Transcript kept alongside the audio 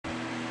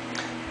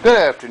Good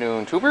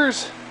afternoon,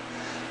 tubers.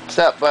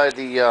 Stopped by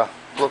the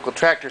local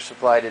Tractor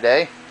Supply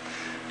today.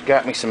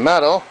 Got me some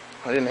metal.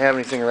 I didn't have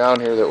anything around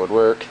here that would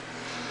work.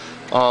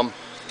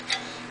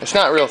 It's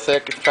not real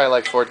thick. It's probably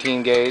like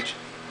 14 gauge,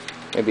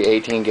 maybe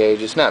 18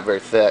 gauge. It's not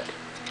very thick,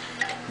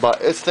 but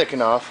it's thick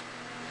enough.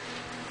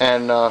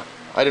 And I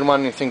didn't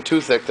want anything too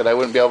thick that I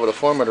wouldn't be able to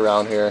form it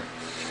around here.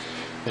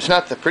 It's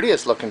not the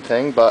prettiest looking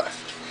thing, but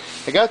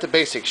I got the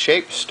basic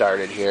shape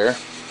started here.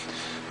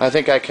 I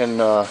think I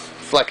can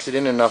flex it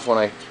in enough when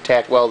I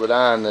tack weld it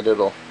on that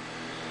it'll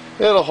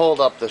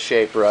hold up the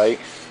shape right.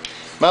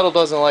 Metal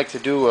doesn't like to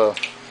do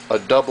a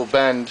double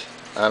bend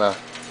on a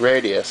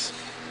radius.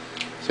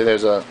 See,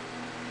 there's a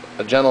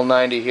gentle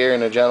 90 here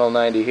and a gentle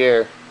 90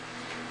 here,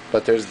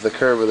 but there's the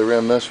curve of the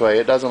rim this way.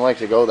 It doesn't like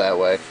to go that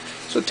way,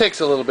 so it takes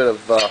a little bit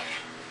of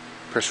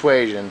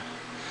persuasion.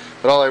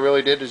 But all I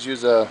really did is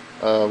use a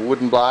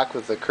wooden block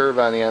with a curve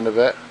on the end of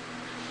it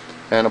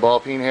and a ball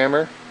peen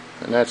hammer,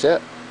 and that's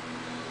it.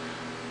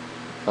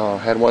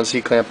 Had one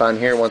C-clamp on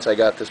here once I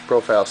got this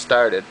profile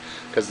started,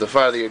 because the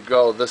farther you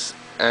go, this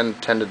end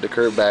tended to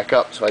curve back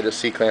up, so I just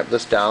C-clamped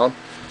this down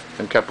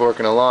and kept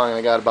working along, and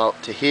I got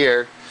about to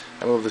here.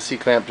 I moved the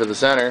C-clamp to the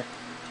center,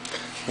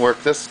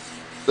 worked this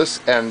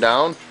end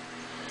down,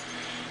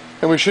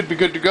 and we should be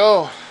good to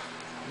go.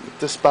 Get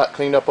this spot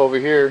cleaned up over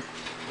here.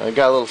 I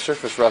got a little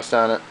surface rust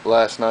on it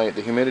last night.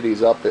 The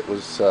humidity's up. It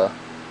was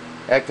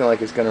acting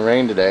like it's going to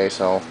rain today,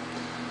 so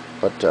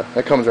but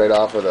that comes right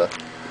off with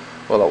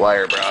a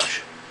wire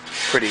brush.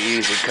 Pretty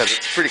easy because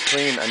it's pretty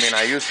clean. I mean,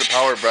 I used the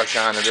power brush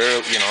on it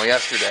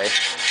yesterday,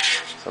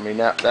 so I mean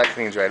that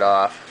cleans right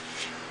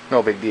off.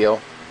 No big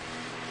deal.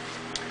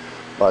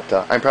 But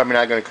I'm probably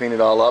not going to clean it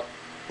all up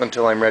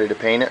until I'm ready to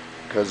paint it,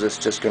 because it's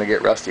just going to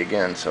get rusty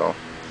again. So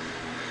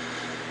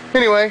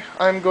anyway,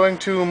 I'm going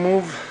to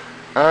move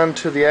on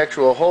to the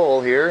actual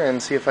hole here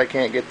and see if I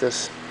can't get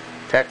this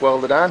tack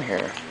welded on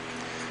here.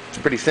 It's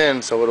pretty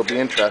thin, so it'll be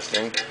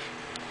interesting.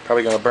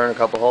 Probably going to burn a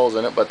couple holes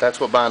in it, but that's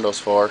what Bondo's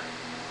for.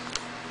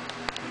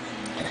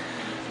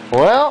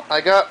 Well,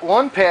 I got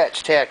one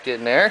patch tacked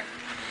in there.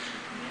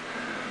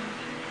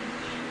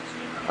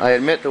 I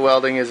admit the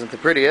welding isn't the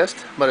prettiest,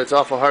 but it's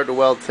awful hard to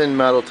weld thin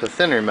metal to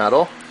thinner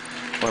metal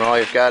when all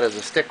you've got is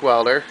a stick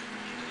welder.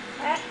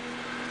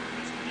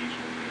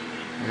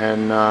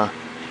 And I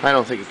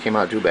don't think it came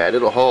out too bad.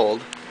 It'll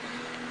hold.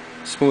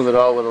 Smooth it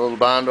all with a little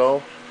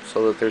Bondo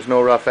so that there's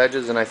no rough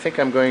edges, and I think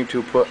I'm going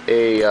to put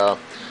I've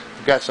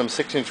got some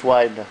 6-inch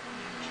wide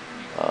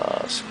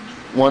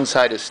one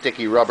side is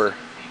sticky rubber.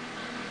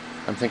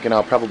 I'm thinking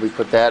I'll probably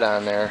put that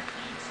on there,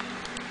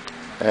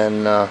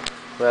 and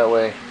that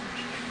way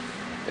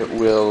it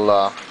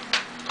will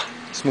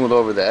smooth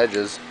over the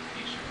edges.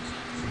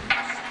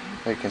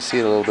 You can see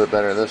it a little bit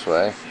better this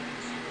way,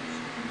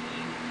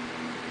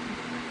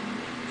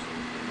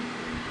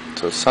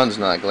 so the sun's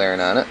not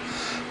glaring on it.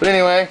 But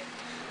anyway,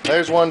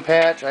 there's one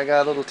patch. I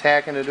got a little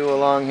tacking to do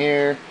along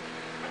here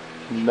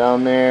and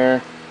down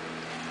there,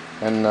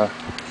 and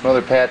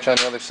another patch on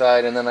the other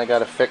side, and then I got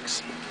to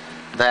fix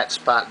that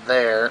spot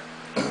there.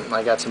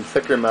 I got some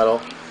thicker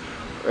metal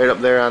right up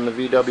there on the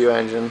VW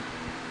engine.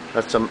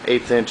 That's some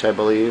 1/8 inch, I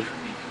believe.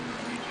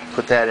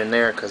 Put that in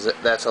there because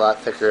that's a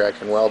lot thicker. I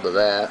can weld to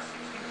that,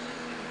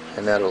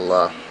 and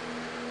that'll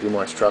be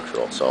more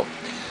structural. So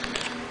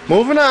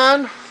moving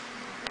on.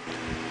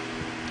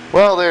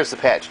 Well, there's the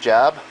patch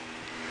job.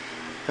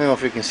 I don't know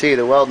if you can see,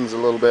 the welding's a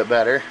little bit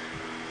better.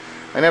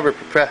 I never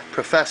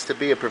professed to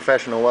be a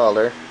professional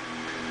welder,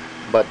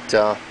 but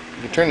you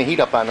can turn the heat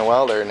up on the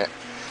welder, and of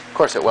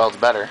course it welds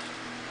better.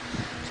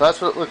 So that's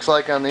what it looks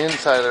like on the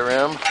inside of the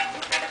rim,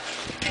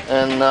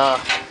 and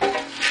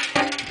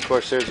of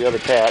course there's the other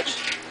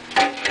patch.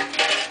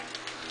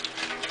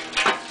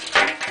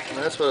 And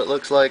that's what it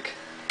looks like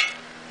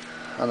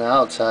on the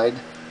outside.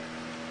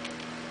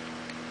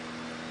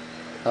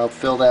 I'll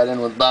fill that in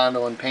with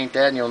Bondo and paint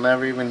that, and you'll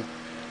never even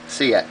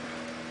see it.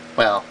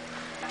 Well,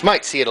 you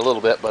might see it a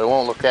little bit, but it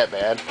won't look that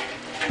bad.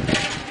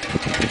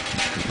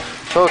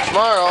 So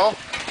tomorrow,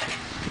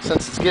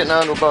 since it's getting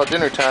on to about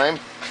dinner time,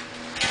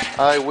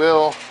 I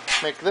will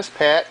make this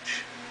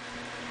patch,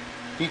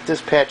 heat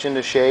this patch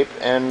into shape,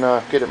 and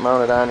get it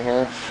mounted on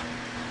here,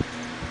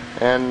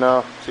 and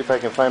see if I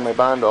can find my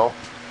Bondo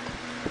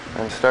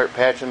and start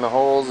patching the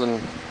holes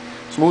and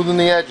smoothing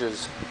the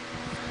edges.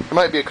 There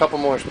might be a couple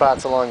more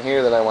spots along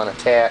here that I want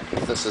to tack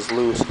if this is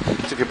loose.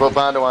 So if you put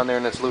Bondo on there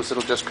and it's loose,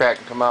 it'll just crack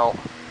and come out,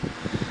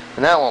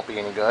 and that won't be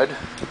any good.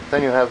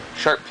 Then you have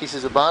sharp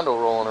pieces of Bondo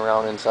rolling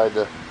around inside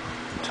the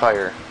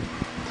tire.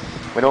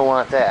 We don't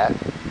want that.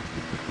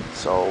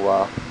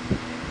 So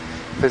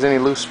if there's any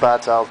loose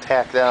spots, I'll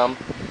tack them.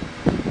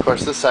 Of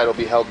course, this side will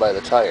be held by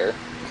the tire,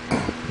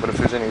 but if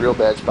there's any real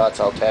bad spots,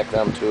 I'll tack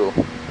them too.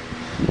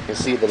 You'll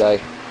see that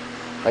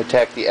I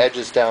tack the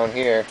edges down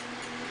here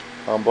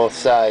on both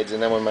sides,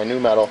 and then when my new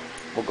metal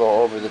will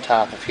go over the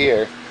top of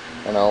here,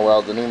 and I'll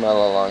weld the new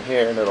metal along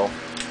here, and it'll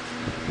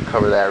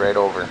cover that right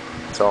over.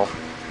 So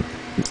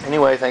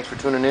anyway, thanks for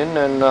tuning in,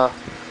 and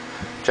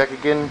check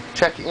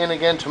in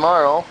again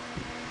tomorrow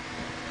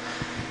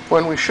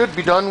when we should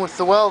be done with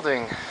the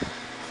welding.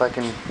 if I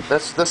can.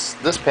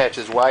 This patch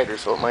is wider,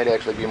 so it might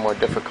actually be more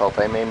difficult.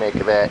 I may make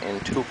that in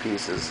 2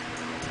 pieces,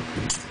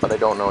 but I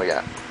don't know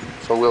yet.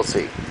 So we'll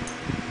see.